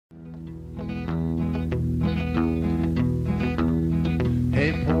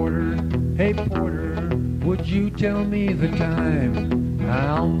Hey Porter, would you tell me the time?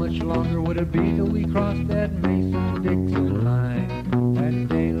 How much longer would it be till we cross that Mason-Dixon line? At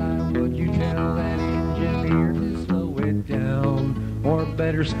daylight, would you tell that engineer to slow it down? Or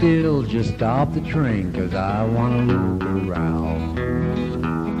better still, just stop the train, 'cause I want to look around.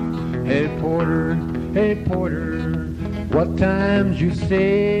 Hey Porter, what time's you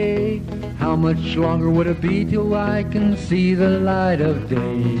say? How much longer would it be till I can see the light of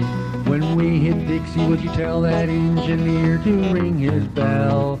day? When we hit Dixie, would you tell that engineer to ring his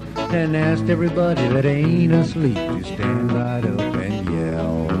bell and ask everybody that ain't asleep to stand right up and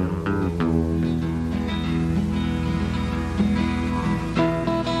yell?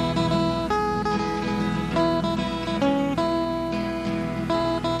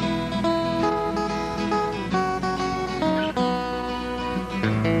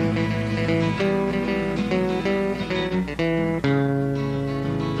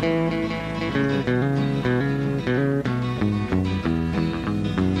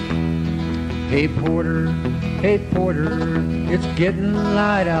 Hey Porter, it's getting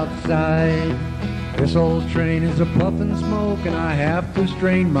light outside. This old train is a puffin' smoke and I have to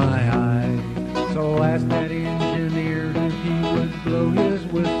strain my eye. So ask that engineer if he would blow his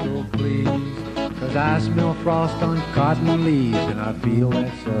whistle, please. 'Cause I smell frost on cotton leaves and I feel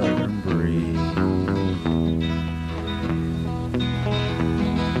that southern breeze.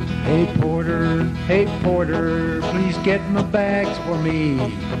 Hey Porter, please get my bags for me.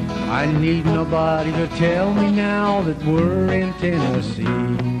 I need nobody to tell me now that we're in Tennessee.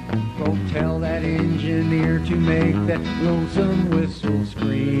 Go tell that engineer to make that lonesome whistle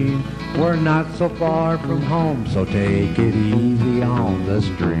scream. We're not so far from home, so take it easy on the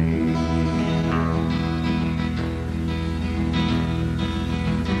street.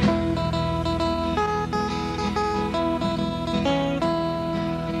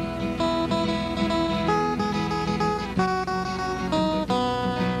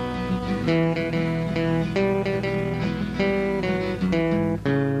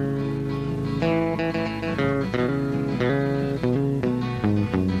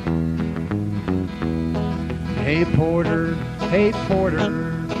 Hey Porter,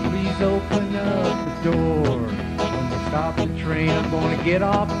 please open up the door. When we stop the train, I'm gonna get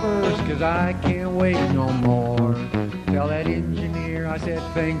off first, 'cause I can't wait no more. Tell that engineer I said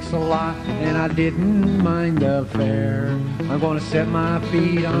thanks a lot, and I didn't mind the fare. I'm gonna set my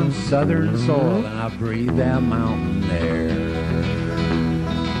feet on southern soil, and I breathe that mountain air.